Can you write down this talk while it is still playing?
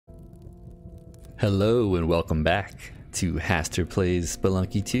Hello and welcome back to Hastur Plays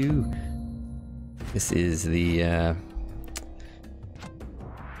Spelunky 2. This is the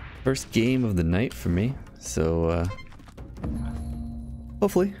first game of the night for me, so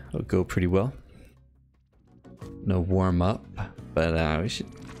hopefully it'll go pretty well. No warm up, but we should,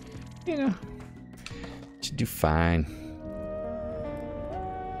 should do fine.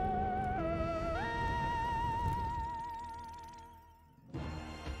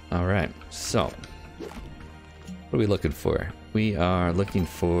 All right, so what are we looking for? We are looking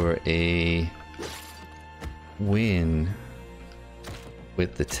for a win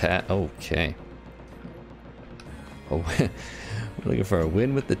with the okay. Oh, we're looking for a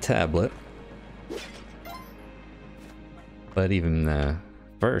win with the tablet. But even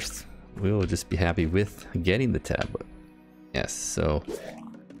first, we will just be happy with getting the tablet. Yes, so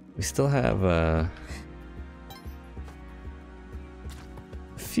we still have a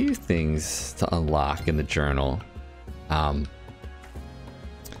few things to unlock in the journal.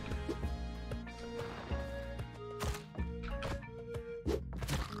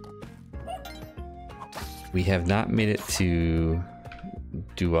 We have not made it to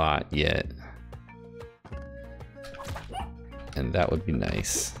Duat yet, and that would be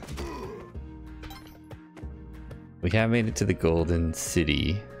nice. We have made it to the Golden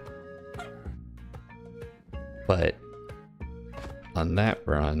City, but on that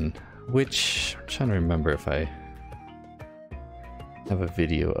run, which I'm trying to remember if I have a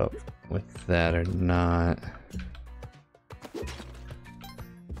video up with that or not.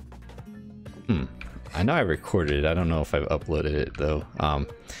 I know I recorded it. I don't know if I've uploaded it though.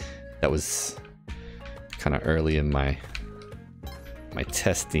 That was kind of early in my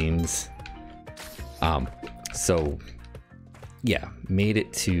testings. So yeah, made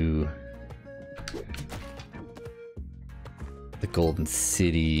it to the Golden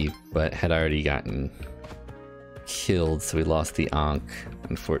City, but had already gotten killed, so we lost the Ankh,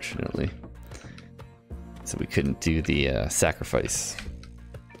 unfortunately. So we couldn't do the sacrifice.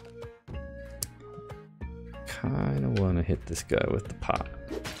 Kind of want to hit this guy with the pot.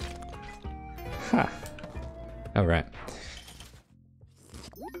 Ha! Alright.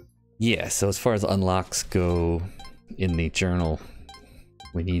 Yeah, so as far as unlocks go in the journal,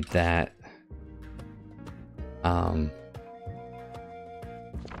 we need that.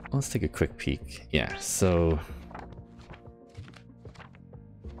 Let's take a quick peek. Yeah, so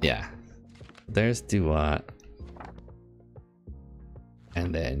yeah, there's Duat,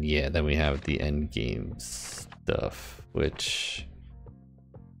 and then yeah, then we have the end game stuff, which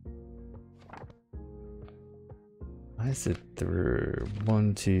why is it through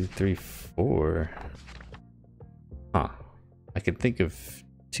 1, 2, 3, 4? Huh? I could think of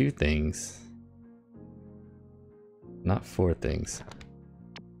 2 things, not 4 things.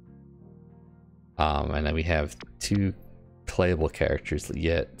 And then we have 2 playable characters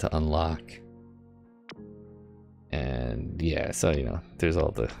yet to unlock. And yeah, so there's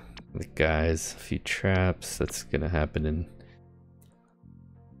all the guys, a few traps. That's gonna happen in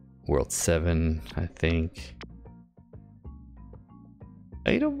World 7, I think.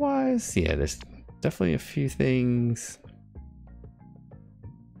 Item wise, yeah, there's definitely a few things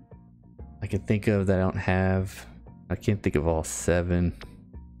I can think of that I don't have. I can't think of all 7.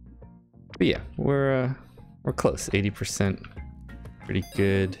 But yeah, we're close. 80%, pretty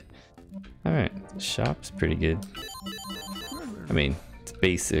good. All right, shop's pretty good. I mean, it's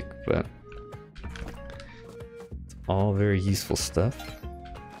basic, but it's all very useful stuff.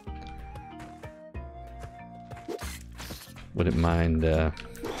 Wouldn't mind. Oh,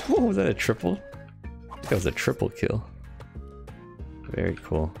 was that a triple? I think that was a triple kill. Very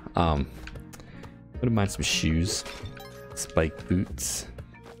cool. Wouldn't mind some shoes, spike boots.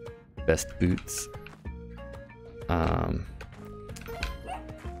 Best boots.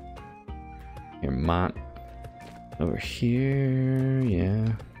 Your Mont over here,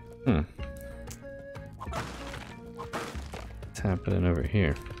 yeah. What's happening over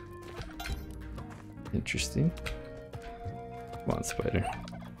here? Interesting. Come on, spider.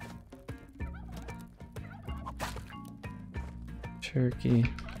 Turkey.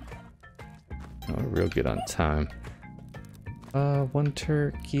 Oh, real good on time. 1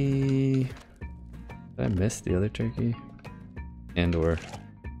 turkey. Did I miss the other turkey? And or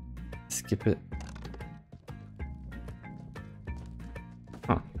skip it?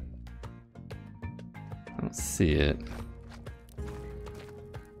 Huh. I don't see it.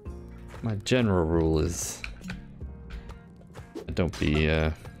 My general rule is I don't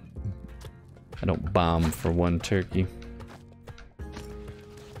bomb for 1 turkey.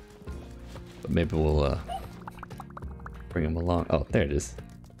 But maybe we'll bring him along. Oh, there it is.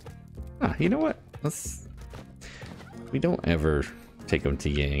 Ah, you know what? We don't ever take them to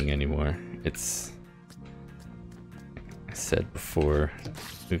Yang anymore. It's... I said before,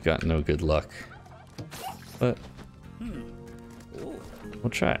 we've got no good luck. But... we'll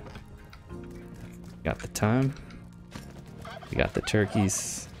try it. Got the time. We got the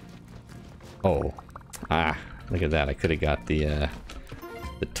turkeys. Oh. Ah, look at that. I could have got the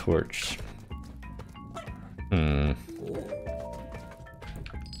torch. Well,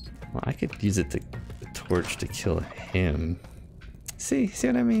 I could use the torch to kill him. See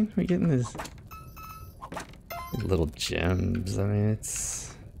what I mean? We're getting these little gems. I mean,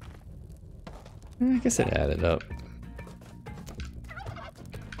 it's... I guess it added up.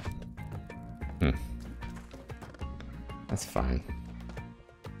 That's fine.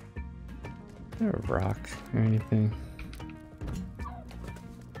 Is there a rock or anything?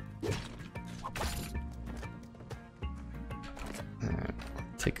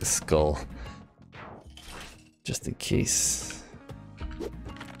 Take a skull. Just in case.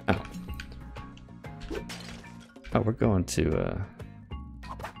 Oh. Oh, we're going to,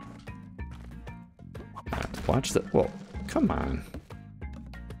 watch the... Whoa, come on.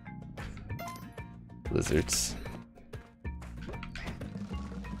 Lizards.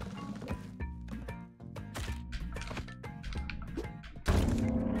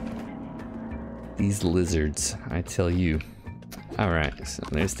 These lizards, I tell you. Alright, so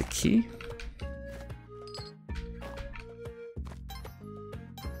there's the key.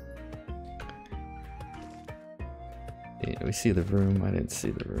 Yeah, we see the room. I didn't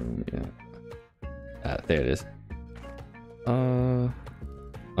see the room yet. Ah, there it is. Oh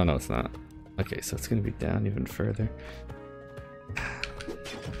no, it's not. Okay, so it's gonna be down even further.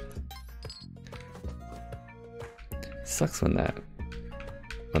 Sucks when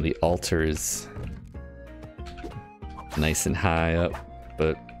the altar is nice and high up,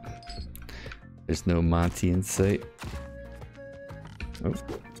 but there's no Monty in sight. Oh.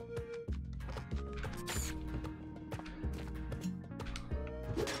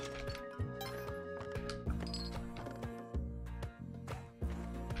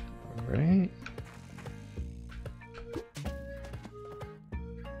 Right.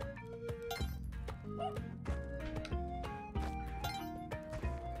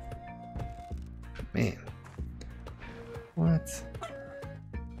 Man. What?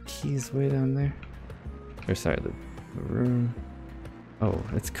 Keys way down there? Or sorry, the room. Oh,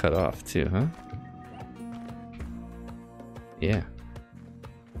 it's cut off too, huh? Yeah.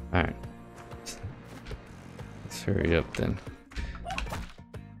 Alright. Let's hurry up then.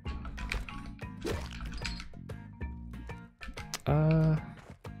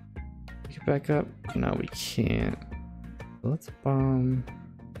 Get back up? No, we can't. Let's bomb.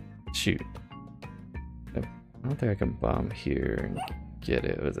 Shoot. I don't think I can bomb here and get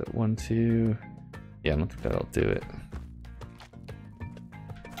it. Was it 1, 2? Yeah, I don't think that'll do it.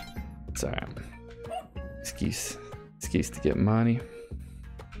 It's alright. Excuse to get money.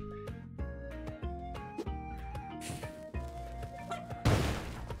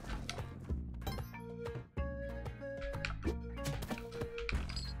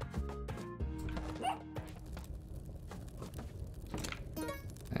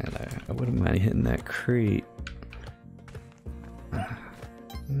 And I wouldn't mind hitting that crate.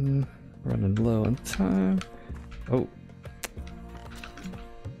 Running low on time. Oh.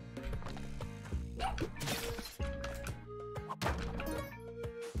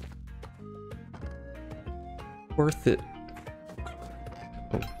 Worth it.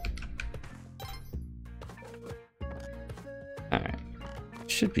 Oh. Alright.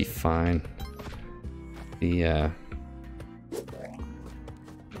 Should be fine. The,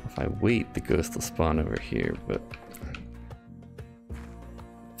 if I wait, the ghost will spawn over here, but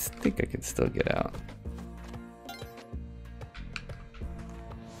I think I can still get out.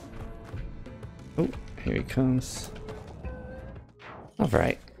 Oh, here he comes.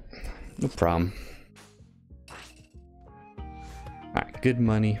 Alright. No problem. Alright, good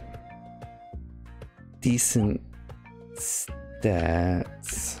money. Decent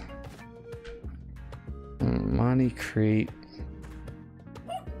stats. Money crate.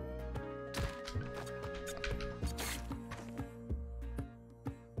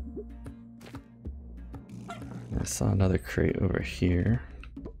 I saw another crate over here.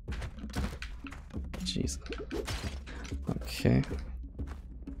 Jeez. Okay.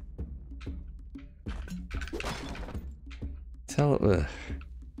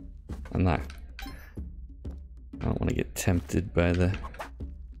 I'm not. I don't want to get tempted by the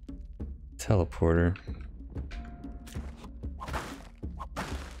teleporter.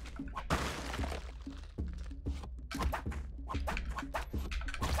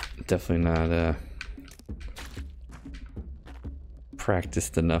 Definitely not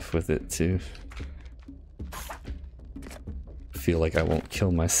practiced enough with it to feel like I won't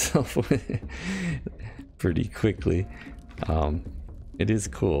kill myself with it pretty quickly. It is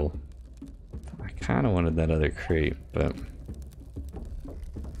cool. I kind of wanted that other crate, but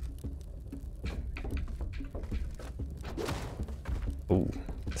oh,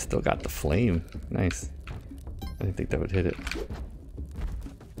 still got the flame. Nice. I didn't think that would hit it.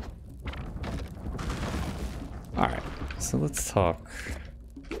 Alright, so let's talk.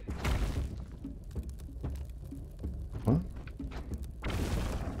 Huh?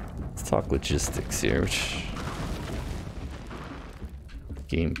 Let's talk logistics here, which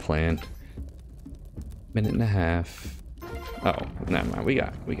game plan. Minute and a half. Oh, never mind. We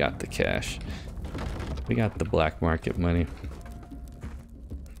got the cash. We got the black market money.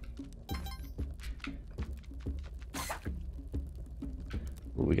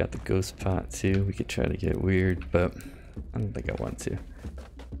 Ooh, we got the ghost pot too. We could try to get weird, but I don't think I want to.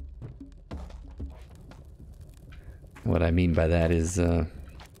 What I mean by that is, oh,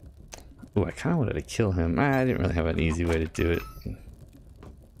 I kind of wanted to kill him. I didn't really have an easy way to do it.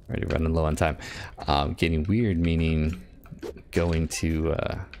 Already running low on time. Getting weird meaning going to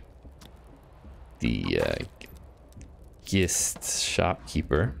the Gist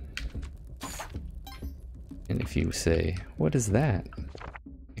shopkeeper, and if you say, "What is that?"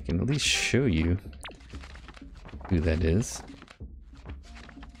 I can at least show you who that is.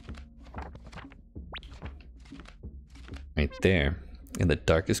 Right there. In the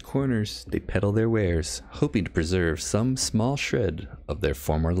darkest corners, they peddle their wares, hoping to preserve some small shred of their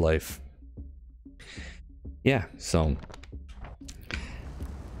former life. Yeah, so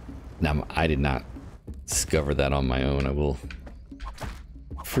now I did not discover that on my own. I will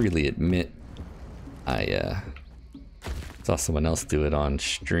freely admit I saw someone else do it on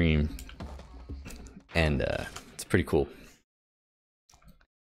stream, and it's pretty cool.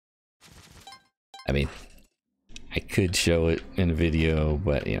 I mean, I could show it in a video,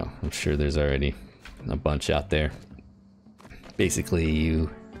 but you know, I'm sure there's already a bunch out there. Basically,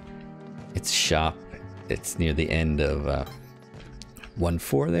 it's shop. It's near the end of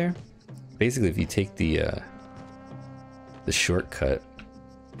 1-4 there. Basically, if you take the shortcut,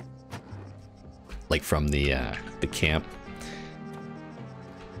 like from the camp.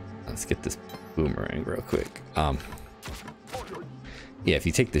 Let's get this boomerang real quick. Yeah, if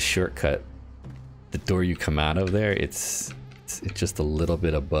you take the shortcut, the door you come out of there, it's just a little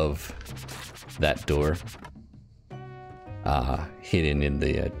bit above that door, hidden in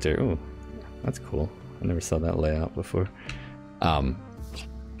the dirt. Oh, that's cool. I never saw that layout before.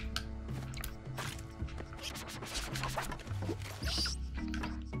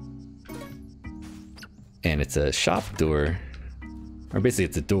 And it's a shop door, or basically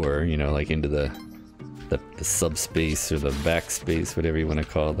it's a door, you know, like into the subspace or the backspace, whatever you want to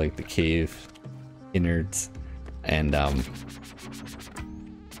call it, like the cave innards. And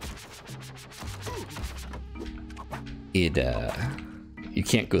you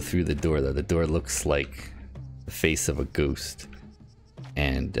can't go through the door though. The door looks like the face of a ghost,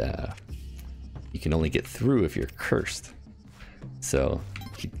 and you can only get through if you're cursed. So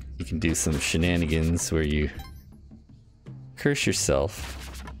you can do some shenanigans where you curse yourself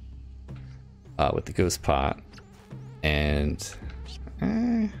with the ghost pot, and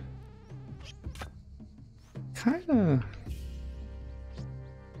kind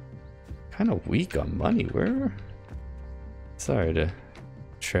of weak on money. Where? Sorry to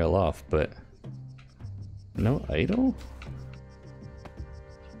trail off, but no idol?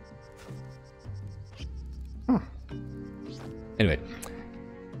 Huh. Anyway,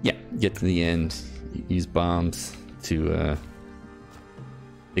 yeah, get to the end, use bombs to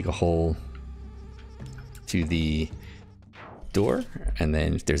dig a hole to the door, and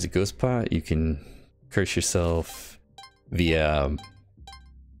then if there's a ghost pot, you can curse yourself via...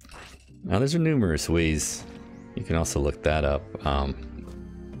 Now there's numerous ways. You can also look that up,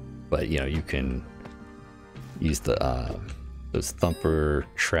 but you know, you can use the those thumper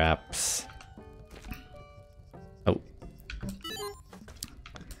traps. Oh,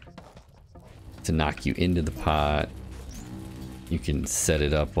 to knock you into the pot. You can set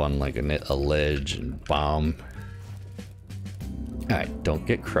it up on like a ledge and bomb. All right, don't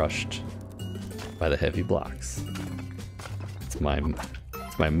get crushed by the heavy blocks. It's my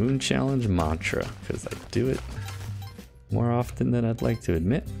moon challenge mantra, because I do it more often than I'd like to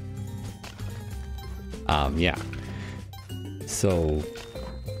admit. Yeah. So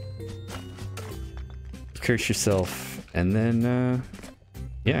curse yourself, and then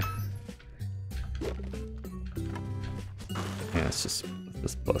yeah. Yeah, let's just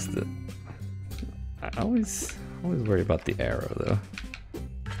bust it. I always Always worry about the arrow though.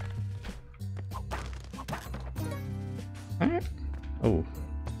 Alright. Oh,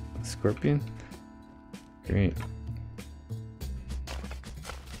 a scorpion. Great.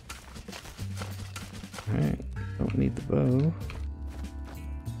 Alright, don't need the bow.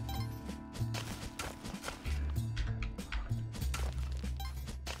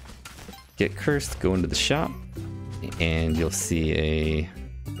 Get cursed, go into the shop, and you'll see a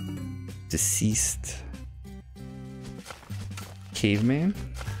deceased caveman.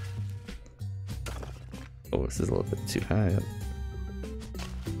 Oh, this is a little bit too high up.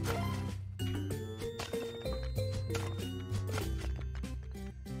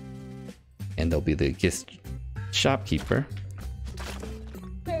 And there'll be the guest shopkeeper.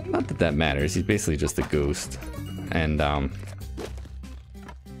 Not that that matters, he's basically just a ghost. And alright,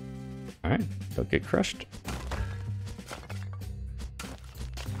 don't get crushed.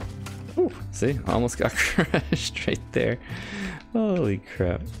 Ooh, see, almost got crushed right there. Holy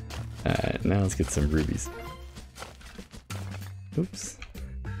crap. Alright, now let's get some rubies. Oops.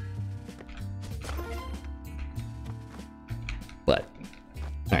 But,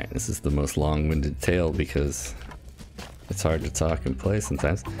 alright, this is the most long-winded tale because it's hard to talk and play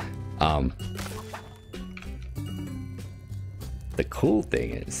sometimes. The cool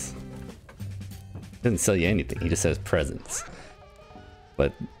thing is, it doesn't sell you anything, he just has presents.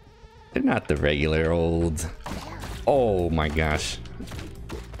 But they're not the regular old... Oh my gosh.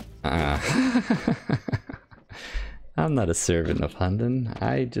 I'm not a servant of Hunden.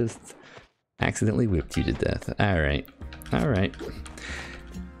 I just accidentally whipped you to death. Alright. Alright.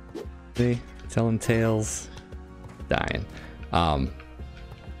 See? Telling tales. Dying.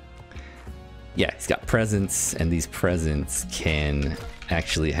 Yeah, he's got presents, and these presents can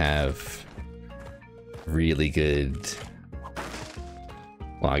actually have really good...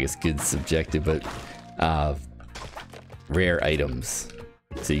 Well, I guess good's subjective, but rare items.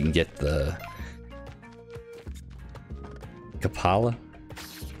 So you can get the Kapala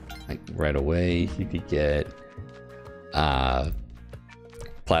like right away. You could get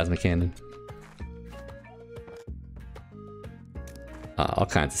plasma cannon, all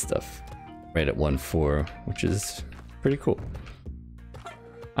kinds of stuff right at 1-4, which is pretty cool.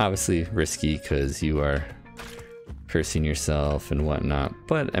 Obviously risky because you are cursing yourself and whatnot,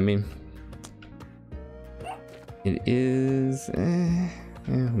 but I mean, it is.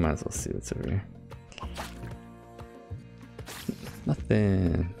 Might as well see what's over here.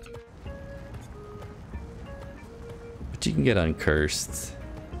 Nothing. But you can get uncursed.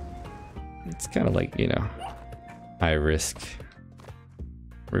 It's kind of like, you know, high risk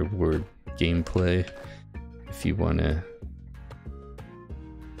reward gameplay if you want to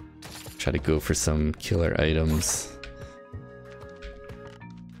try to go for some killer items.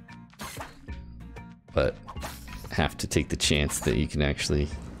 But have to take the chance that you can actually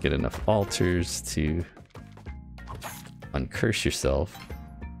get enough altars to uncurse yourself.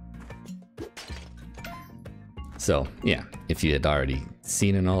 So yeah, if you had already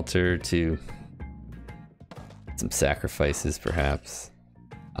seen an altar to some sacrifices perhaps,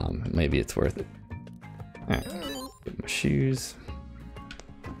 maybe it's worth it. Alright, get my shoes.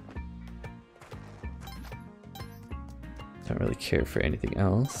 Don't really care for anything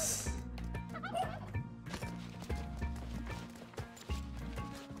else.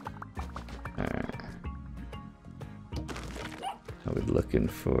 Alright. Are we looking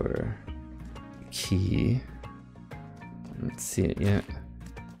for a key? I don't see it yet.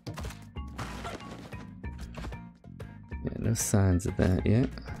 Yeah, no signs of that yet.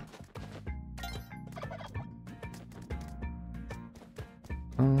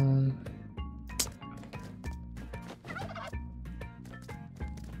 Alright.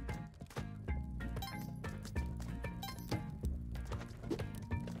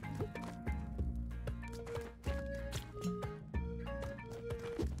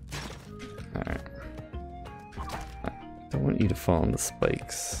 I don't want you to fall on the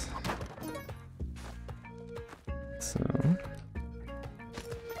spikes. So...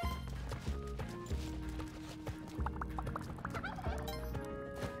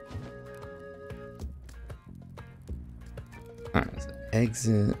 Alright, so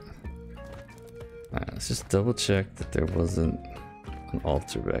exit. Alright, let's just double check that there wasn't an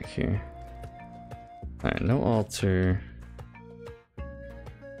altar back here. Alright, no altar.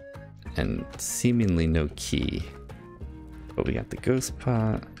 And seemingly no key. But we got the ghost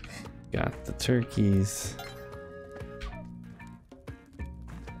pot, got the turkeys.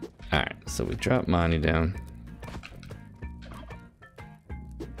 Alright, so we drop money down.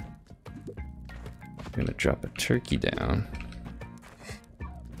 We're gonna drop a turkey down.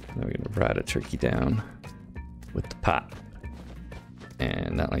 Now we're gonna ride a turkey down. with the pot.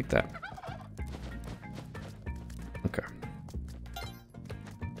 And not like that. Okay.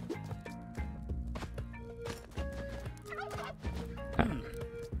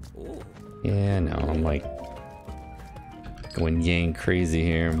 Yeah, no, I'm like going yang crazy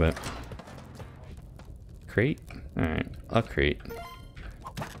here, but crate? Alright, a crate.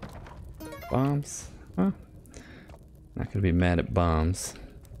 Bombs? Huh? Not gonna be mad at bombs.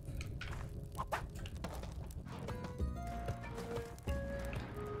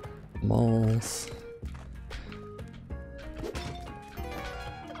 Moles.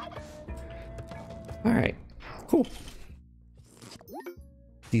 Alright, cool.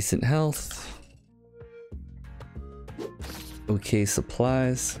 Decent health. Okay,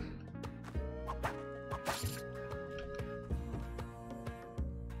 supplies.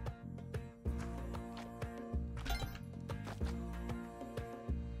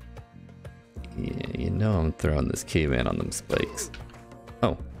 Yeah, you know I'm throwing this caveman on them spikes.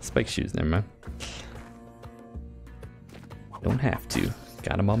 Oh, spike shoes, never mind. Don't have to.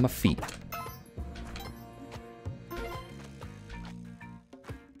 Got them on my feet.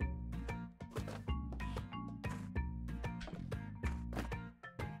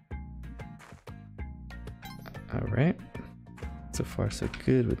 Alright. So far so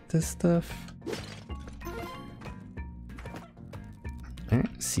good with this stuff.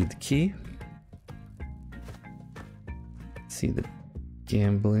 Alright, see the key. See the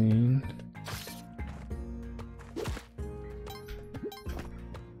gambling.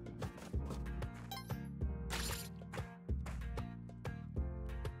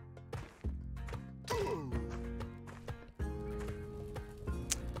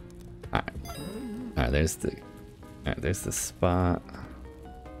 Alright, there's the spot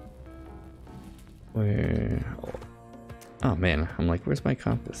where, oh man, I'm like, where's my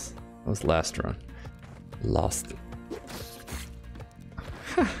compass? That was last run. Lost it.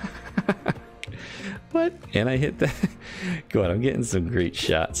 What? And I hit that. Go on, I'm getting some great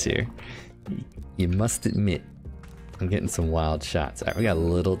shots here. You must admit, I'm getting some wild shots. Alright, we got a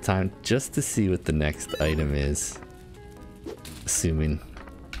little time just to see what the next item is. Assuming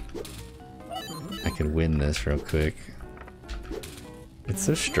I can win this real quick. It's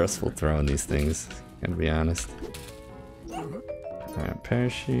so stressful throwing these things, gotta be honest. Alright,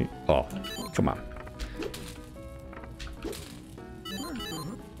 parachute. Oh, come on.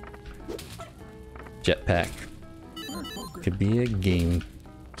 Jetpack. Could be a game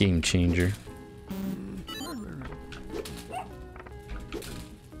changer.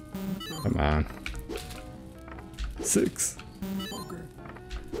 Come on. 6.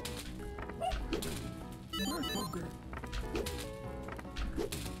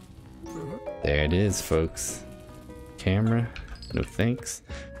 There it is, folks. Camera. No thanks.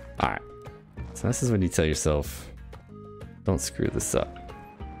 Alright. So this is when you tell yourself, don't screw this up.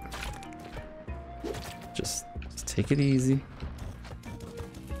 Just take it easy.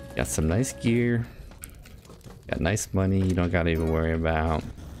 Got some nice gear. Got nice money you don't gotta even worry about.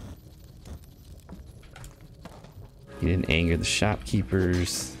 You didn't anger the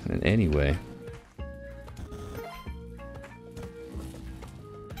shopkeepers in any way.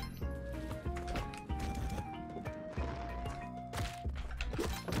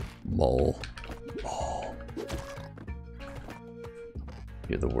 Mole. Oh.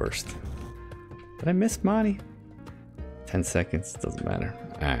 You're the worst. Did I miss Monty? 10 seconds, doesn't matter.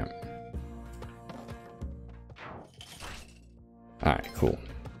 Alright. Alright, cool.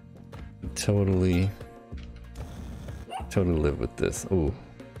 Totally live with this. Ooh.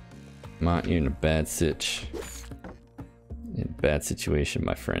 Mont, you're in a bad sitch. In a bad situation,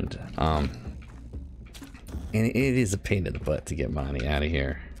 my friend. And it is a pain in the butt to get Monty out of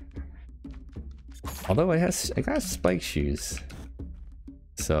here. Although I got spike shoes.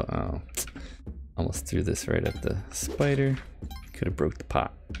 So, almost threw this right at the spider. Could have broke the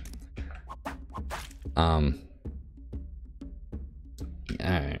pot. Alright.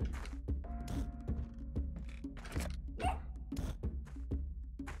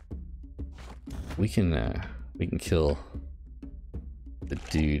 We can kill the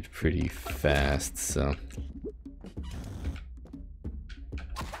dude pretty fast, so.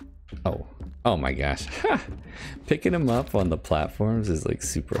 Oh my gosh. Picking him up on the platforms is like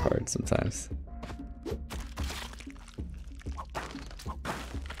super hard sometimes.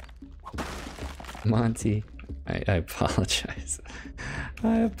 Monty, I apologize.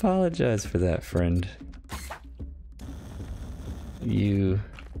 I apologize for that, friend. You're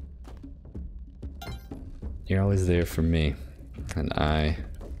always there for me, and I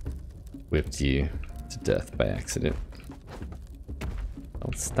whipped you to death by accident.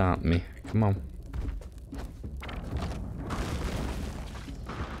 Don't stomp me. Come on.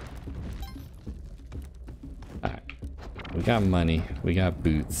 got money. We got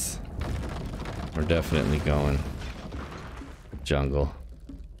boots. We're definitely going jungle.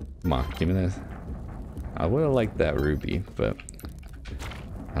 Come on, give me this. I would have liked that ruby, but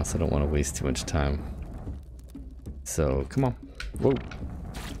I also don't want to waste too much time. So, come on. Whoa.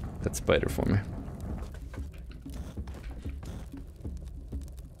 That spider for me.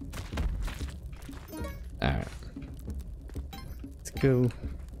 Alright. Let's go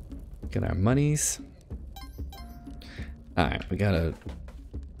get our monies. Alright, we got a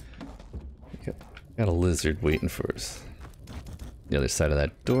lizard waiting for us. The other side of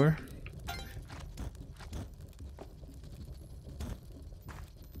that door.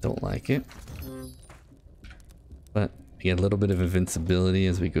 Don't like it. But we get a little bit of invincibility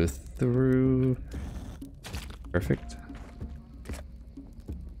as we go through. Perfect.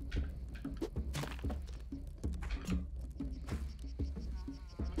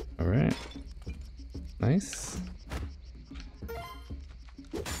 Alright. Nice.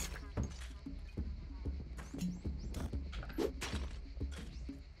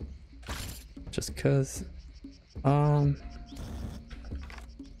 Just cause.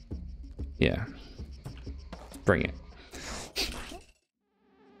 Yeah. Bring it.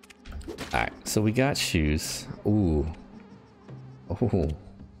 Alright, so we got shoes. Ooh. Oh.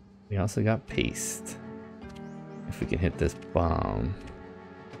 We also got paste. If we can hit this bomb.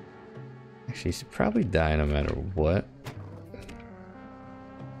 Actually, you should probably die no matter what.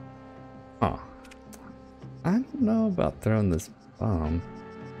 Huh. I don't know about throwing this bomb.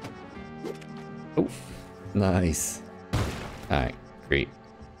 Oh, nice. Alright, great.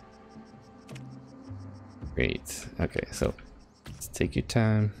 Great. Okay, so let's take your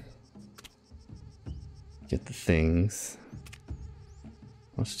time. Get the things.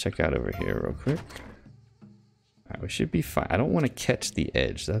 Let's check out over here real quick. Alright, we should be fine. I don't want to catch the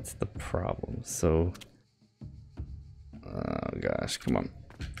edge. That's the problem. So, oh gosh, come on.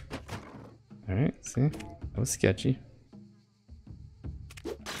 Alright, see? That was sketchy.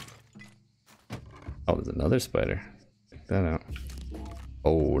 Oh, there's another spider. Check that out.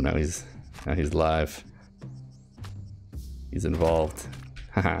 Oh, now he's live. He's involved.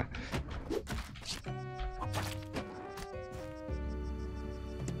 Haha.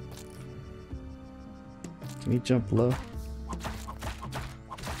 Can you jump low?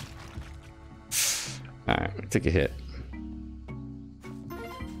 Alright, we took a hit.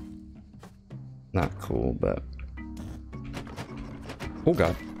 Not cool, but... Oh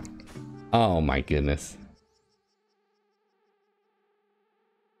god. Oh my goodness.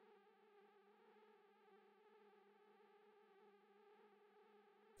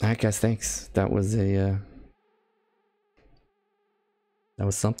 Alright guys, thanks. That was a that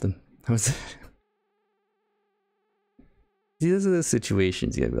was something. That was See, those are the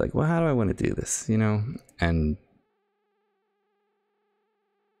situations you gotta be like, well, how do I want to do this? You know? And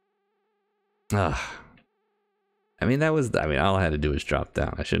I mean all I had to do was drop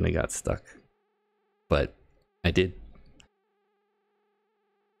down. I shouldn't have got stuck. But I did.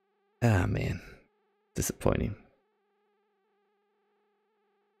 Ah man. Disappointing.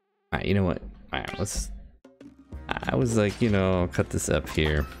 Alright, you know what? Alright, I was like, you know, I'll cut this up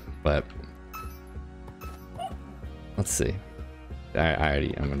here, but let's see.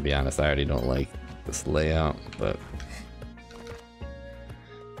 I'm gonna be honest, I already don't like this layout, but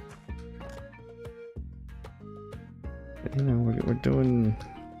you know, we're doing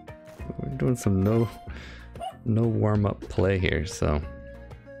some no warm-up play here, so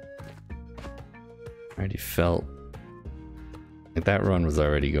I already felt like that run was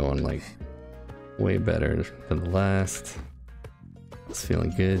already going like way better than the last. I was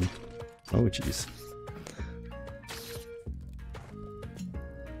feeling good. Oh jeez.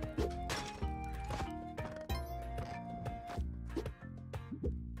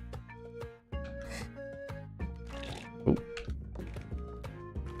 Oh.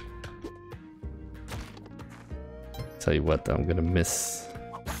 Tell you what though, I'm gonna miss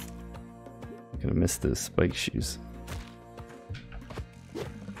those spike shoes.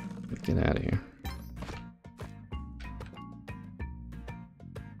 Get out of here.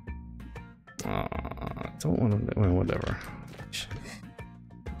 Don't want to. Well, whatever.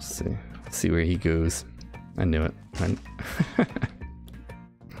 Let's see where he goes. I knew it.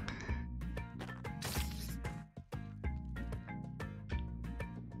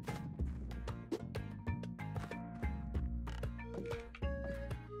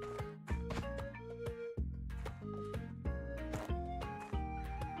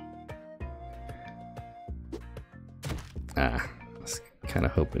 I was kind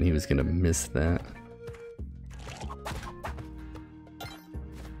of hoping he was gonna miss that.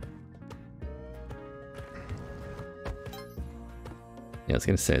 Yeah, I was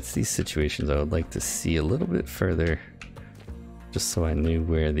gonna say, it's these situations I would like to see a little bit further, just so I knew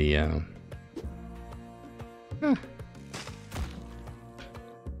where the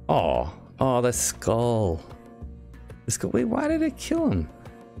Oh, that skull. The skull. Wait, why did it kill him?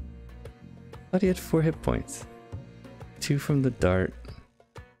 I thought he had 4 hit points. 2 from the dart.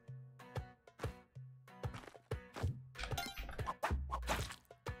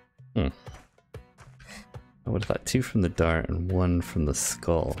 I would have thought 2 from the dart and 1 from the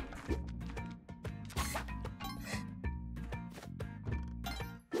skull.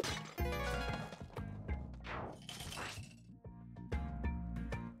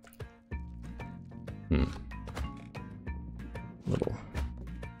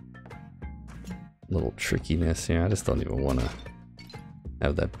 Little trickiness here. I just don't even want to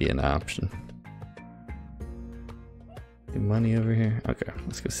have that be an option. Any money over here? Okay,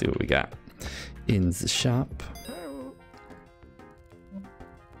 let's go see what we got in the shop.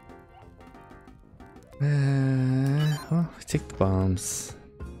 Well, we take the bombs.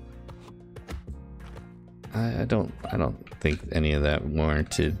 I don't think any of that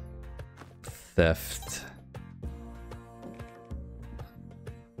warranted theft.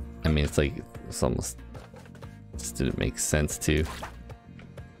 I mean, it's like it's almost just didn't make sense to.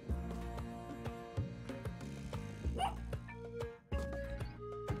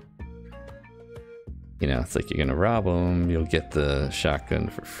 You know, it's like you're gonna rob them, you'll get the shotgun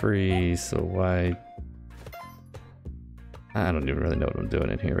for free, so why? I don't even really know what I'm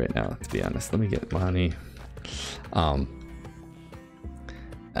doing in here right now, to be honest. Let me get money.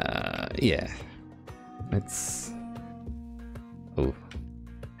 Yeah. It's... Oh.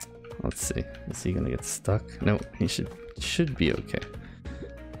 Let's see. Is he gonna get stuck? No, he should be okay.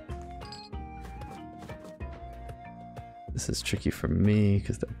 This is tricky for me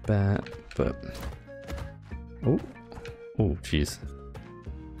because the bat, but... Oh, jeez.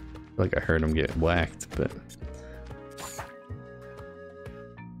 Like I heard him get whacked, but...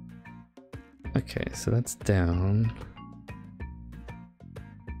 Okay, so that's down.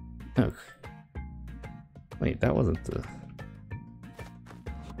 Oh. Wait, that wasn't the...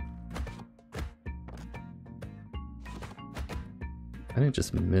 I didn't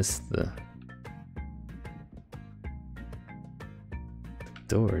just miss the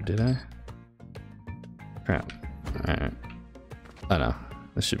door, did I? Crap. Alright. Oh no,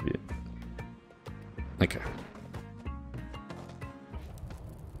 this should be it. Okay.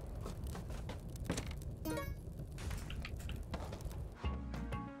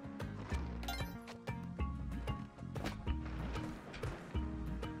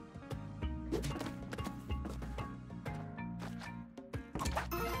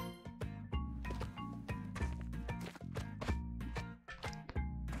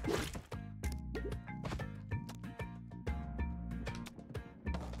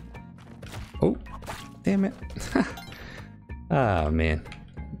 Oh, damn it. Ah, man.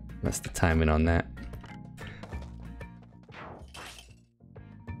 Messed the timing on that.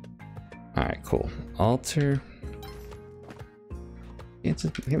 Alright, cool. Altar.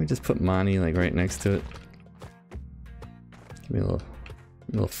 Can't we just put money like right next to it? Give me a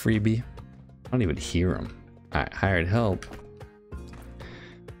little freebie. I don't even hear him. Alright, hired help.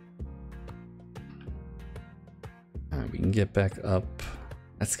 Alright, we can get back up.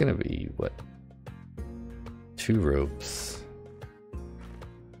 That's gonna be what? 2 ropes,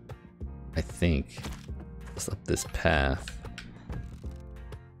 I think, just up this path.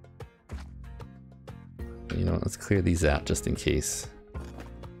 You know what, let's clear these out just in case.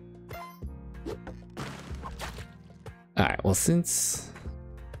 Alright, well since...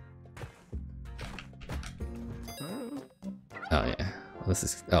 Oh yeah, well, this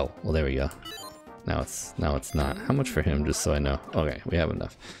is... Oh, well there we go. Now it's not. How much for him, just so I know? Okay, we have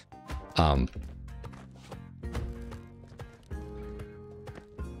enough.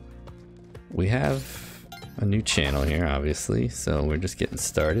 We have a new channel here, obviously, so we're just getting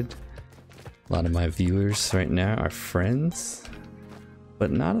started. A lot of my viewers right now are friends,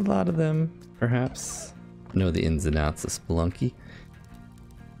 but not a lot of them, perhaps, know the ins and outs of Spelunky.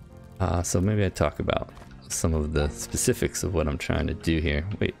 So maybe I talk about some of the specifics of what I'm trying to do here.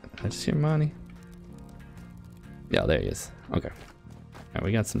 Wait, did I just hear Monty? Yeah, there he is. Okay. Alright,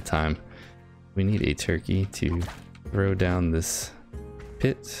 we got some time. We need a turkey to throw down this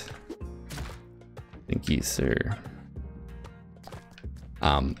pit. Thank you, sir.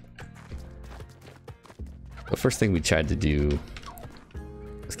 The first thing we tried to do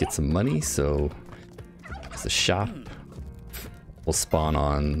was get some money, so the shop will spawn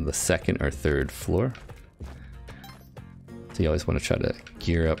on the 2nd or 3rd floor. So you always want to try to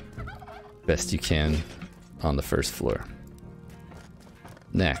gear up best you can on the 1st floor.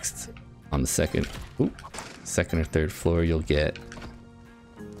 next, on the second or third floor, you'll get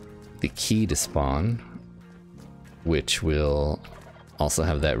the key to spawn, which will also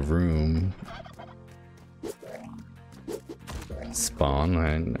have that room spawn,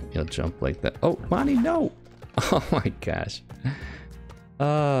 and you'll jump like that. Oh, Monty, no! Oh my gosh.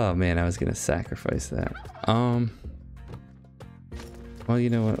 Oh man, I was gonna sacrifice that. Well, you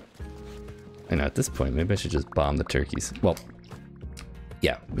know what? I know at this point, maybe I should just bomb the turkeys. Well,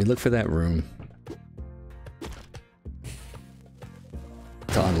 yeah, we look for that room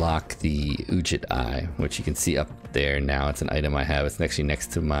to unlock the Ujit Eye, which you can see up there now. It's an item I have. It's actually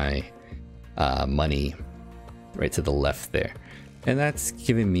next to my money, right to the left there. And that's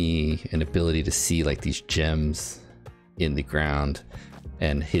giving me an ability to see like these gems in the ground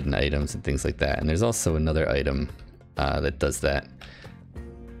and hidden items and things like that. And there's also another item that does that.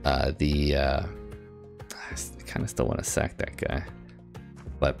 I kind of still want to sack that guy.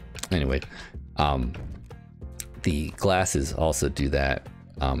 But anyway, the glasses also do that.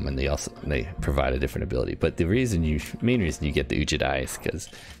 And they provide a different ability. But the main reason you get the Ujit Eye is because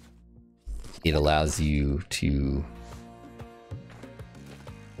it allows you to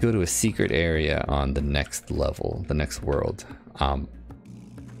go to a secret area on the next level, the next world.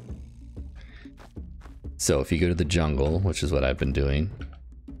 So if you go to the jungle, which is what I've been doing,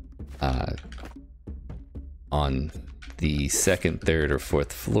 on the second, third, or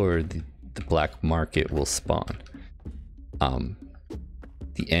fourth floor, the black market will spawn.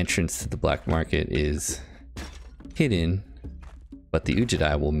 The entrance to the black market is hidden, but the Ujit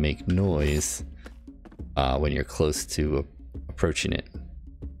Eye will make noise when you're close to approaching it.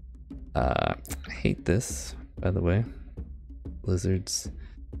 I hate this, by the way. Lizards,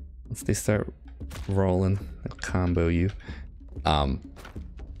 once they start rolling, they'll combo you.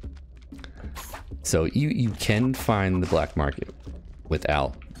 So you can find the black market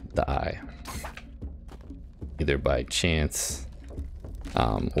without the eye, either by chance,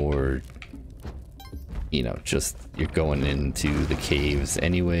 or you know, just you're going into the caves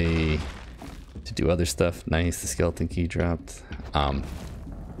anyway to do other stuff. Nice, the skeleton key dropped.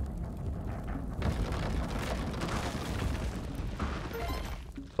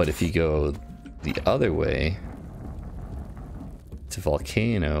 But if you go the other way to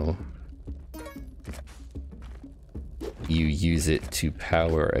Volcano, you use it to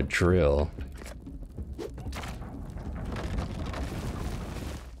power a drill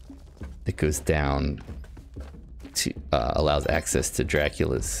that goes down to allows access to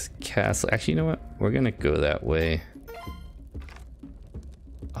Dracula's castle. Actually, you know what? We're gonna go that way.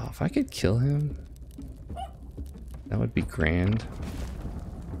 Oh, if I could kill him, that would be grand.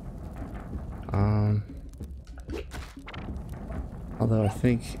 Although I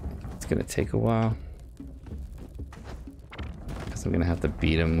think it's gonna take a while, because I'm gonna have to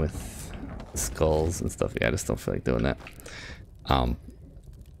beat him with skulls and stuff. Yeah, I just don't feel like doing that. And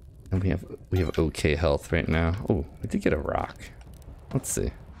we have okay health right now. Oh, we did get a rock. Let's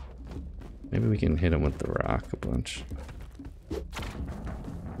see. Maybe we can hit him with the rock a bunch.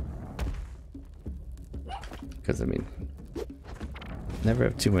 Because I mean, never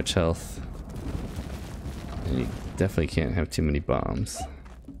have too much health. And you definitely can't have too many bombs.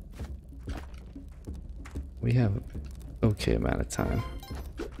 We have okay amount of time.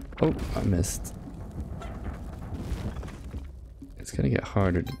 Oh, I missed. It's gonna get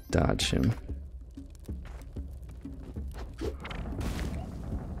harder to dodge him.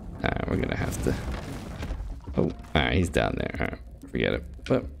 Alright, we're gonna have to... Oh, alright, he's down there. Alright, forget it.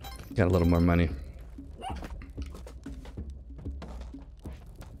 But, got a little more money.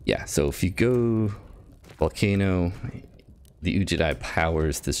 Yeah, so if you go Volcano, the Ujit Eye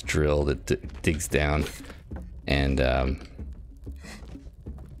powers this drill that digs down and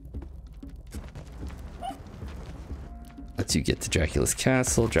lets you get to Dracula's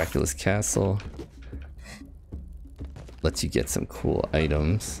castle. Dracula's castle lets you get some cool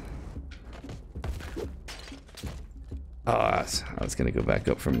items. Oh, I was gonna go back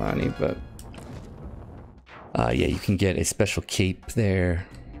up for money, but yeah, you can get a special cape there.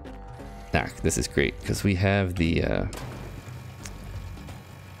 Nah, this is great because we have the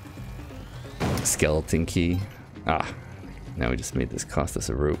skeleton key. Ah, now we just made this cost us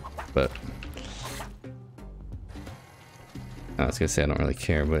a rope, but I was gonna say I don't really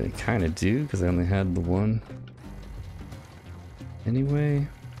care, but I kind of do because I only had the one anyway.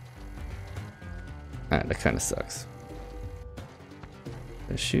 Ah, that kind of sucks.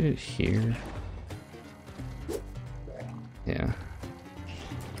 Did I shoot it here? Yeah.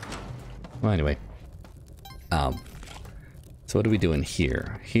 Well, anyway. So what are we doing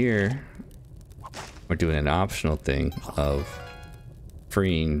here? Here, we're doing an optional thing of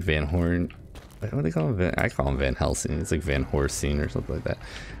freeing Van Horn. What do they call him? I call him Van Helsing. It's like Van Horsing or something like that.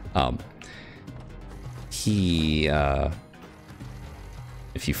 He,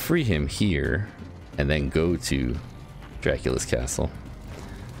 if you free him here and then go to Dracula's castle,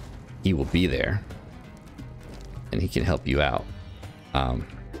 he will be there and he can help you out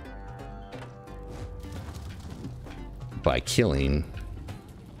by killing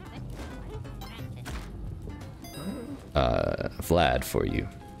Vlad for you.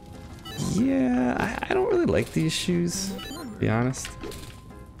 Yeah, I don't really like these shoes, to be honest,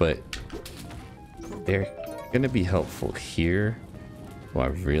 but they're gonna be helpful here. Well, I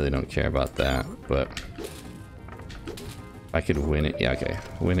really don't care about that, but if I could win it. Yeah, okay,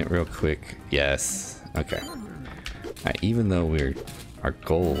 win it real quick. Yes, okay. Alright, even though our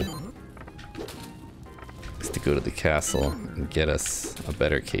goal is to go to the castle and get us a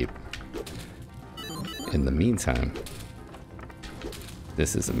better cape, in the meantime,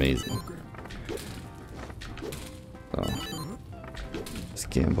 this is amazing. So, just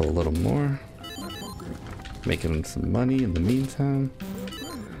gamble a little more, making some money in the meantime.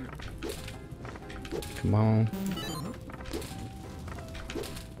 Come on.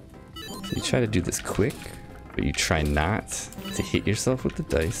 So you try to do this quick, but you try not to hit yourself with the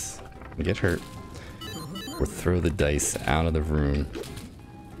dice and get hurt, or throw the dice out of the room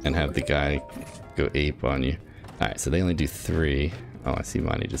and have the guy go ape on you. Alright, so they only do 3. Oh, I see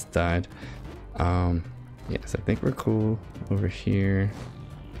Monty just died. Yes, I think we're cool over here.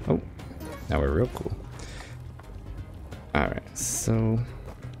 Oh, now we're real cool. Alright, so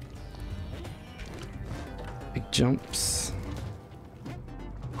big jumps.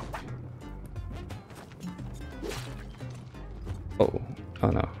 Oh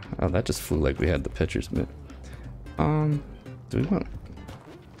no. Oh, that just flew like we had the pitcher's mitt. Do we want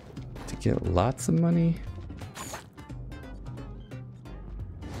to get lots of money?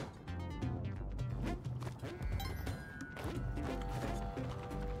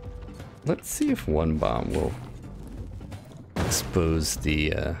 Let's see if one bomb will expose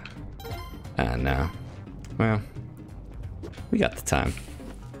the, no. Well, we got the time.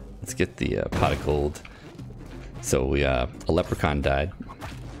 Let's get the pot of gold. So we, a leprechaun died,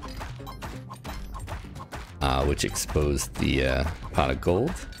 which exposed the pot of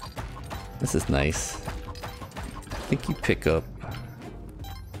gold. This is nice. I think you pick up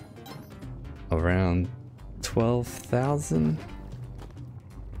around 12,000.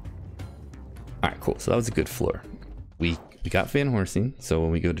 Alright, cool. So that was a good floor. We got Van Horsing, so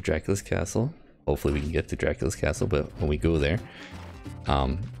when we go to Dracula's castle, hopefully we can get to Dracula's castle, but when we go there,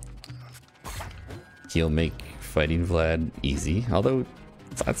 he'll make fighting Vlad easy, although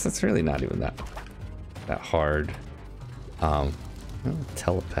that's really not even that hard.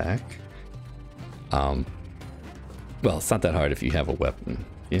 Telepack. Well, it's not that hard if you have a weapon.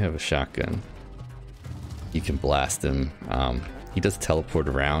 If you have a shotgun, you can blast him. He does teleport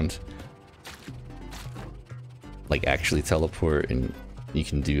around, like actually teleport, and you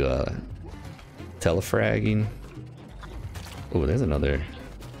can do telefragging. Oh, there's another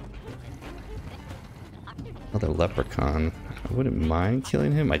leprechaun. I wouldn't mind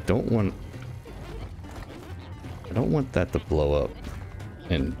killing him. I don't want that to blow up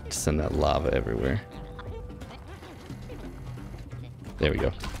and send that lava everywhere. There we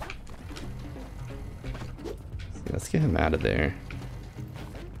go. Let's get him out of there.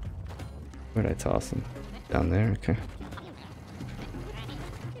 Where'd I toss him? Down there? Okay.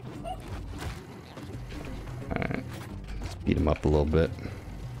 Alright. Let's beat him up a little bit.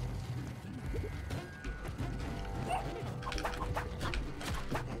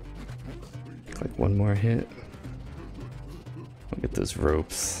 Like one more hit. Look at those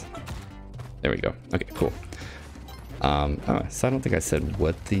ropes. There we go. Okay, cool. Oh, so I don't think I said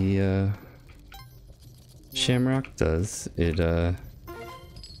what the Shamrock does. It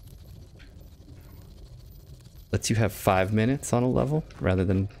lets you have 5 minutes on a level rather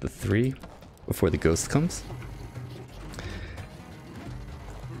than the 3 before the ghost comes.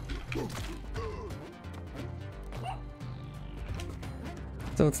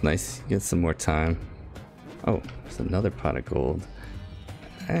 So it's nice, you get some more time. Oh, there's another pot of gold.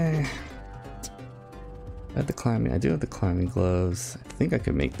 I have the climbing. I do have the climbing gloves. I think I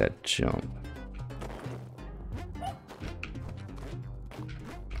could make that jump.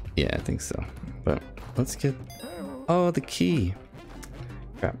 Yeah, I think so. But let's get... Oh, the key.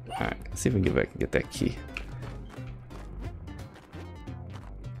 Crap. Alright, let's see if we can get back and get that key.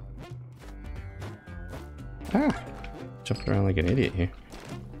 Ah! Jumping around like an idiot here.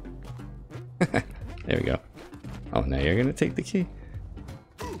 There we go. Oh, now you're gonna take the key?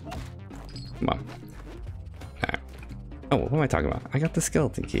 Come on. Alright. Oh, what am I talking about? I got the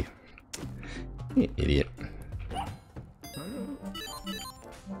skeleton key. You idiot.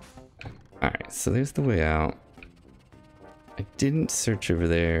 Alright, so there's the way out. I didn't search over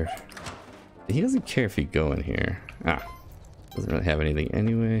there. He doesn't care if you go in here. Ah, doesn't really have anything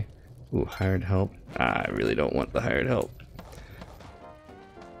anyway. Ooh, hired help. Ah, I really don't want the hired help.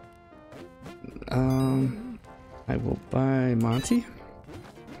 I will buy Monty.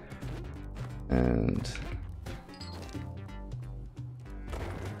 And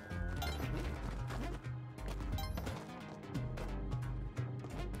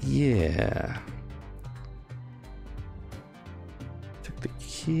yeah. Took the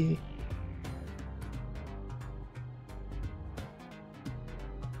key.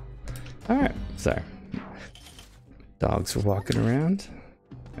 Alright, sorry. Dogs were walking around.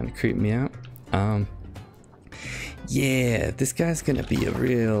 Kind of creeped me out. Yeah, this guy's gonna be a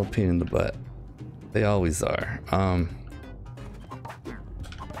real pain in the butt. They always are. Oh,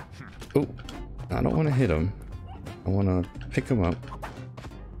 I don't want to hit him. I want to pick him up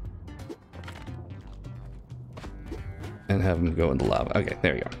and have him go in the lava. Okay,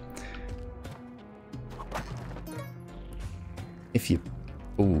 there you go. If you,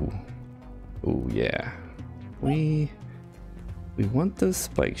 ooh, yeah, we want those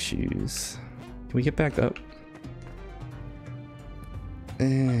spike shoes. Can we get back up?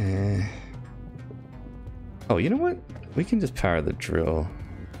 Oh, you know what? We can just power the drill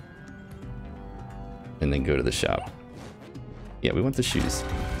and then go to the shop. Yeah, we want the shoes.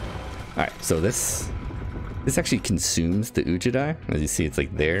 All right, so this actually consumes the Ujidai. As you see, it's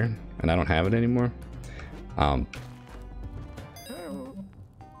like there, and I don't have it anymore.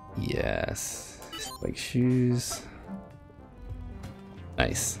 Yes, spike shoes.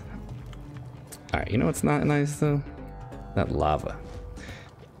 Nice. All right, you know what's not nice though? That lava.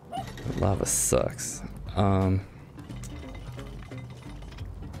 The lava sucks.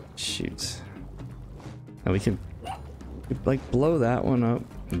 Shoot. Now we can like blow that one up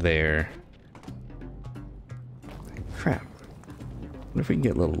there. Crap. What if we can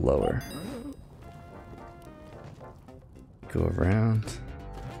get a little lower? Go around.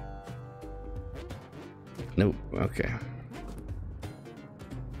 Nope. Okay.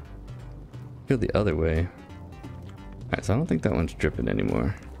 Go the other way. Alright, so I don't think that one's dripping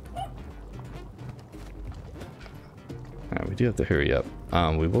anymore. Alright, we do have to hurry up.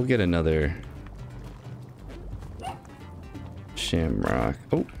 We will get another shamrock.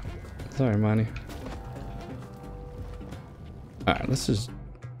 Oh, sorry, Monty. Alright, let's just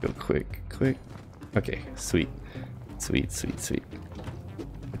go quick. Okay, sweet.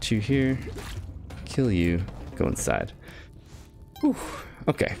 Put you here. Kill you. Go inside. Whew.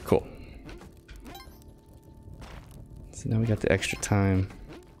 Okay, cool. So now we got the extra time.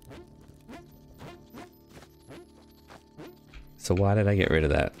 So why did I get rid of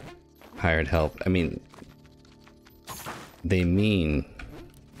that hired help? I mean, they mean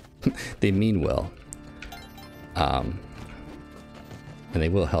well. And they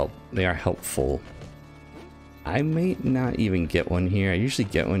will help. They are helpful. I may not even get one here. I usually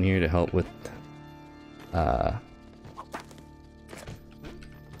get one here to help with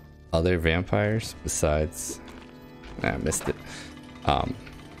other vampires besides. I missed it.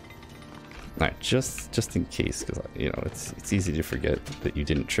 Alright, just in case, because you know it's easy to forget that you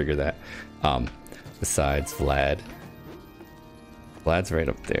didn't trigger that. Besides Vlad's right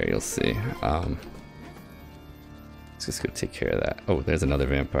up there. You'll see. Let's just go take care of that. Oh, there's another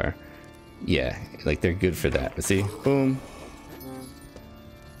vampire. Yeah, like they're good for that. But see, boom.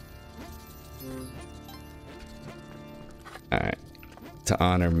 Alright. To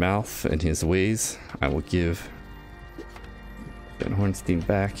honor Mouth and his ways, I will give Ben Hornstein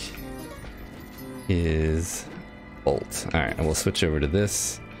back his bolt. Alright, and we'll switch over to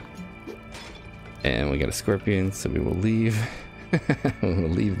this. And we got a scorpion, so we will leave. We'll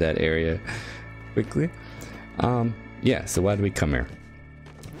leave that area quickly. Yeah, so why did we come here?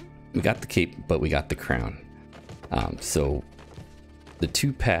 We got the cape, but we got the crown. So the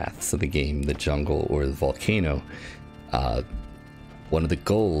two paths of the game, the jungle or the volcano, one of the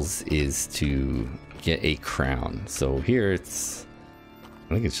goals is to get a crown. So here it's,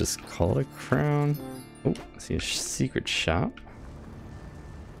 I think it's just called a crown. Oh, I see a secret shop.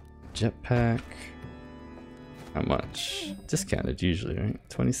 Jetpack. How much? Discounted usually, right?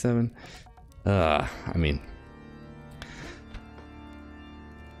 27. I mean,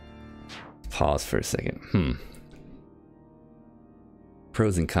 pause for a second.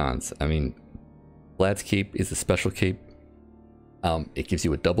 Pros and cons. I mean, Vlad's cape is a special cape. It gives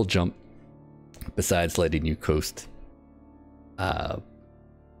you a double jump besides letting you coast.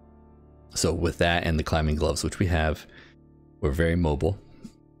 So with that and the climbing gloves, which we have, we're very mobile,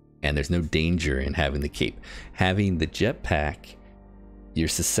 and there's no danger in having the cape. Having the jetpack, you're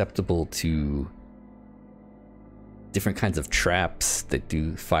susceptible to different kinds of traps that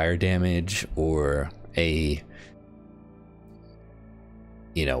do fire damage, or a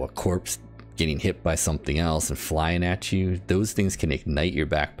corpse getting hit by something else and flying at you. Those things can ignite your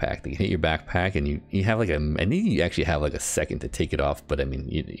backpack. They can hit your backpack, and you have like and then you actually have like a second to take it off, but I mean,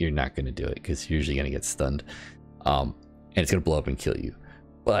 you're not going to do it because you're usually going to get stunned, and it's going to blow up and kill you.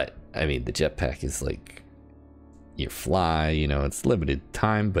 But I mean, the jetpack is like, you fly, it's limited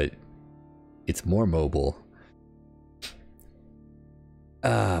time, but it's more mobile.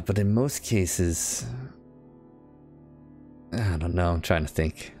 But in most cases, I don't know, I'm trying to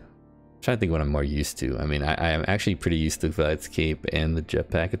think what I'm more used to. I mean, I am actually pretty used to Vlad's cape and the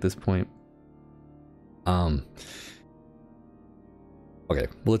jetpack at this point. Okay, well,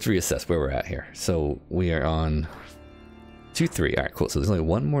 let's reassess where we're at here. So we are on 2-3. All right, cool. So there's only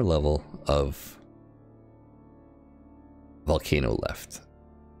one more level of volcano left.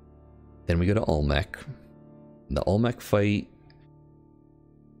 Then we go to Olmec. The Olmec fight,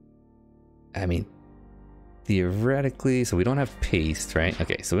 I mean, theoretically, so we don't have paste, right?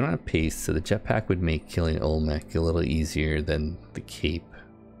 Okay, so we don't have paste, so the jetpack would make killing Olmec a little easier than the cape.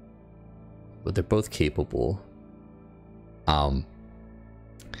 But they're both capable.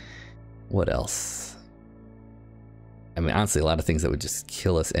 What else? I mean, honestly, a lot of things that would just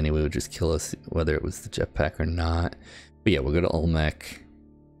kill us anyway would just kill us, whether it was the jetpack or not. But yeah, we'll go to Olmec.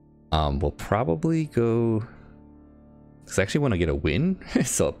 We'll probably go, because I actually want to get a win,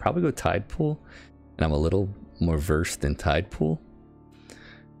 so I'll probably go Tide Pool, and I'm a little more versed in Tide Pool.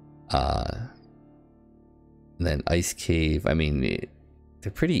 And then Ice Cave, I mean,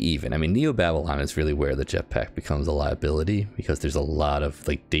 they're pretty even. I mean, Neo Babylon is really where the jetpack becomes a liability, because there's a lot of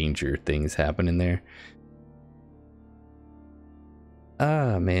like danger things happening there.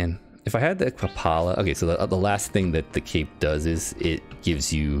 Ah, man. If I had the Kapala, okay, so the last thing that the cape does is it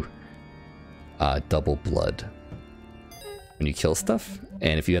gives you double blood when you kill stuff.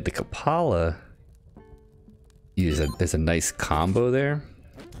 And if you had the Kapala, there's a nice combo there.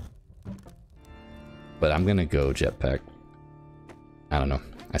 But I'm gonna go jetpack. I don't know.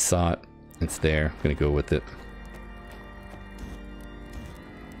 I saw it. It's there. I'm gonna go with it.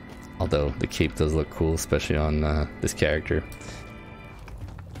 Although the cape does look cool, especially on this character.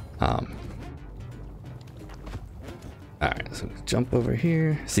 Alright, so jump over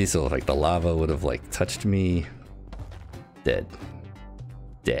here. See, so like the lava would have like touched me. Dead.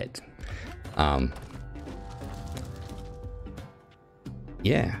 Dead.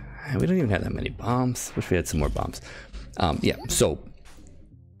 Yeah, we don't even have that many bombs. Wish we had some more bombs. Yeah, so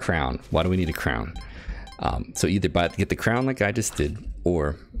crown. Why do we need a crown? So either get the crown like I just did,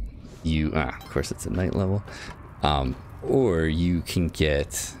 or you, of course it's a night level, or you can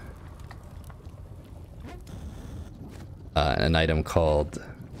get an item called,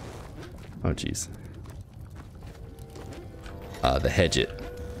 oh geez, the Hedge It.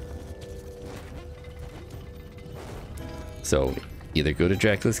 So either go to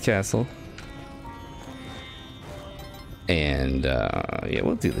Dracula's castle, and yeah,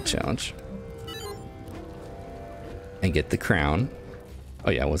 we'll do the challenge and get the crown. Oh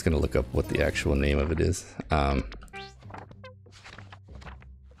yeah, I was gonna look up what the actual name of it is.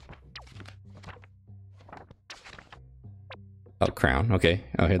 Oh, crown. Okay.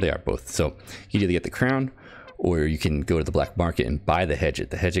 Oh, here they are both. So you either get the crown, or you can go to the black market and buy the Hedge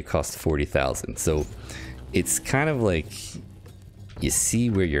It. The Hedge It costs 40,000. So it's kind of like you see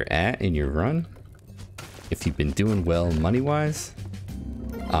where you're at in your run. If you've been doing well money-wise.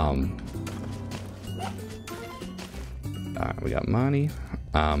 We got money.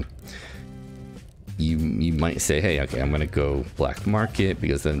 You might say, hey, okay, I'm gonna go black market,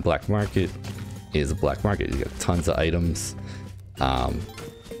 because then black market is a black market. You got tons of items.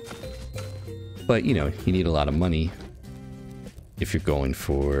 But you know, you need a lot of money if you're going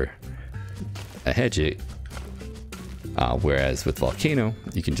for a Hedge It. Whereas with Volcano,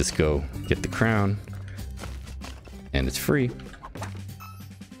 you can just go get the crown and it's free,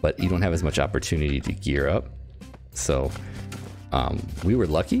 but you don't have as much opportunity to gear up. So we were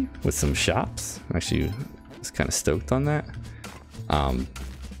lucky with some shops. Actually, I was kind of stoked on that.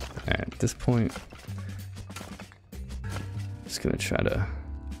 At this point, just gonna try to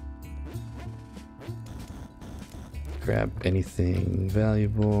grab anything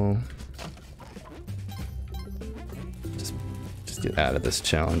valuable. Just get out of this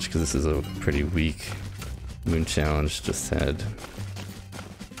challenge, because this is a pretty weak moon challenge. Just had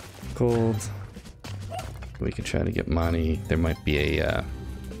gold. We can try to get money. There might be a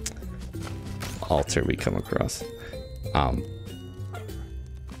altar we come across.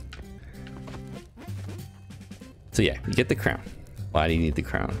 So yeah, you get the crown. Why do you need the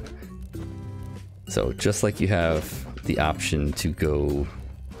crown? So just like you have the option to go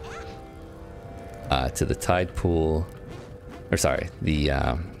to the tide pool, or sorry, the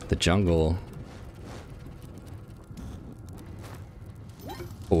jungle,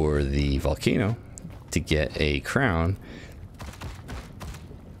 or the volcano to get a crown,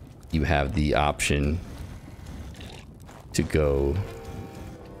 you have the option to go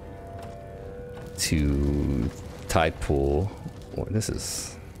to tide pool. Oh, this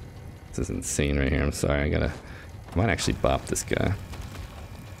is insane right here. I'm sorry, I might actually bop this guy.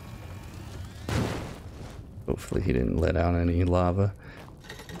 Hopefully he didn't let out any lava.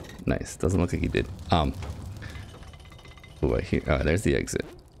 Nice, doesn't look like he did. Oh, I hear, oh, there's the exit.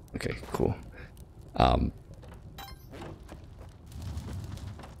 Okay, cool.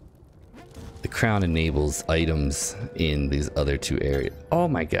 The crown enables items in these other two areas. Oh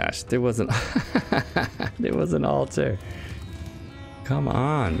my gosh, there was an there was an altar. Come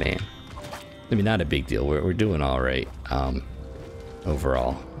on, man. I mean, not a big deal. We're doing all right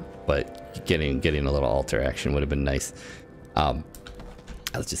overall, but getting a little altar action would have been nice.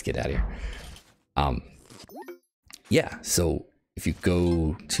 Let's just get out of here. Yeah, so if you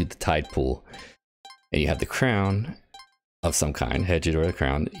go to the tide pool and you have the crown of some kind, Hedged or a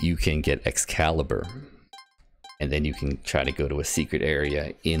crown, you can get Excalibur. And then you can try to go to a secret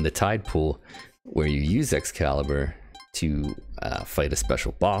area in the tide pool where you use Excalibur to fight a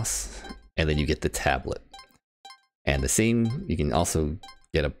special boss, and then you get the tablet. And the same, you can also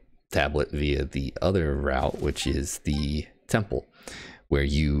get a tablet via the other route, which is the temple, where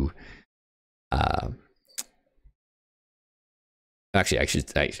you actually I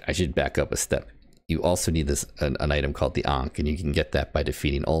should back up a step. You also need an item called the Ankh, and you can get that by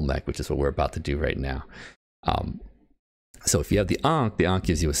defeating Olmec, which is what we're about to do right now. So if you have the Ankh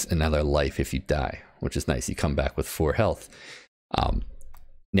gives you another life if you die, which is nice. You come back with 4 health.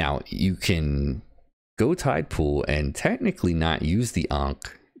 Now you can go tide pool and technically not use the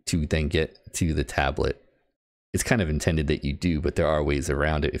Ankh to then get to the tablet. It's kind of intended that you do, but there are ways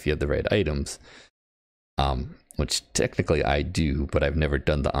around it if you have the right items. Which technically I do, but I've never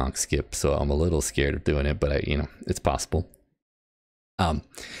done the Ankh skip, so I'm a little scared of doing it, but it's possible. If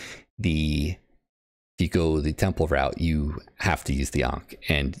you go the temple route, you have to use the Ankh,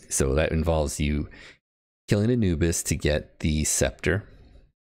 and so that involves you killing Anubis to get the scepter,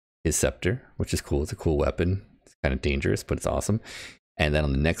 his scepter, which is cool. It's a cool weapon. It's kind of dangerous, but it's awesome. And then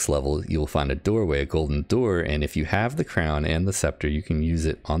on the next level, you'll find a doorway, a golden door, and if you have the crown and the scepter, you can use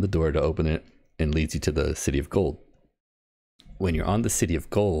it on the door to open it, and leads you to the City of Gold. When you're on the City of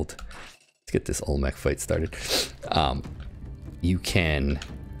Gold, let's get this Olmec fight started. You can,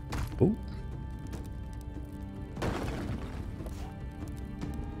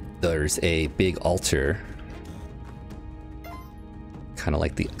 there's a big altar, kind of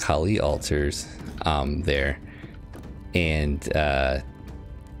like the Kali altars there, and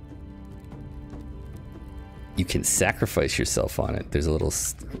you can sacrifice yourself on it. There's a little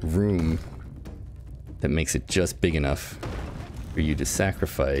room that makes it just big enough for you to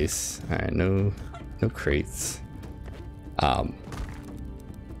sacrifice. All right, no crates.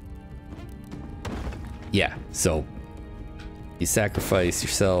 Yeah, so you sacrifice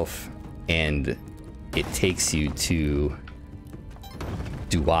yourself and it takes you to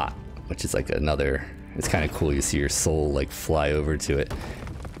Duat, which is like another, it's kind of cool. You see your soul like fly over to it.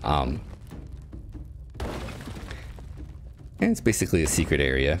 And it's basically a secret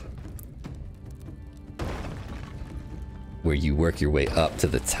area where you work your way up to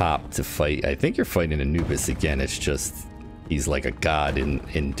the top to fight. I think you're fighting Anubis again. It's just he's like a god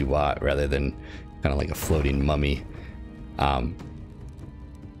in Duat rather than kind of like a floating mummy. All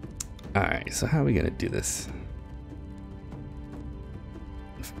right, so how are we gonna do this?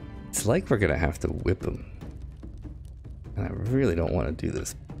 It's like we're gonna have to whip him, and I really don't want to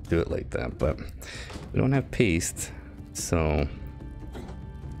do it like that, but we don't have paste, so.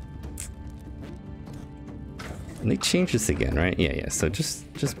 And they changed this again, right? Yeah. So just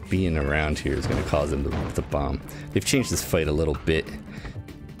being around here is going to cause them to bomb. They've changed this fight a little bit.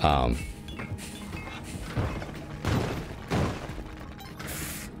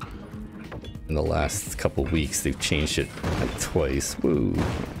 In the last couple weeks, they've changed it like twice. Woo.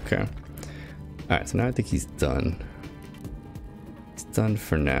 Okay. All right. So now I think he's done. He's done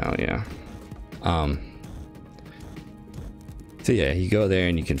for now. Yeah. So yeah, you go there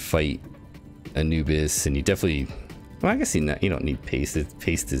and you can fight Anubis, and you definitely, well, I guess you don't need paste.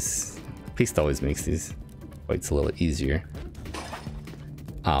 Paste always makes these fights a little easier.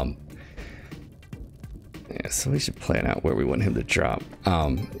 Yeah, so we should plan out where we want him to drop.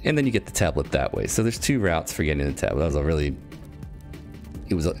 And then you get the tablet that way. So there's two routes for getting the tablet. That was a really,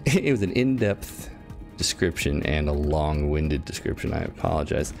 it was an in-depth description and a long-winded description. I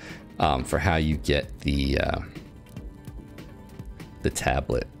apologize for how you get the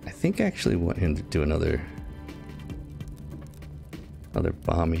tablet. I think I actually want him to do another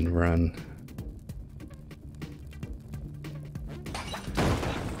bombing run.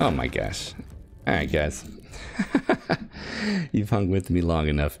 Oh my gosh. All right, guys. You've hung with me long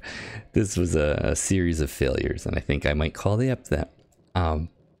enough. This was a series of failures, and I think I might call the app that. Oh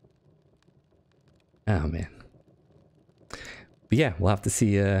man. But yeah, we'll have to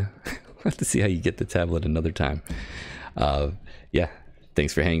see. We'll have to see how you get the tablet another time. Yeah,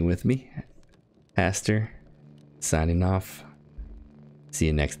 thanks for hanging with me. Hastur, signing off. See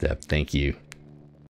you next up. Thank you.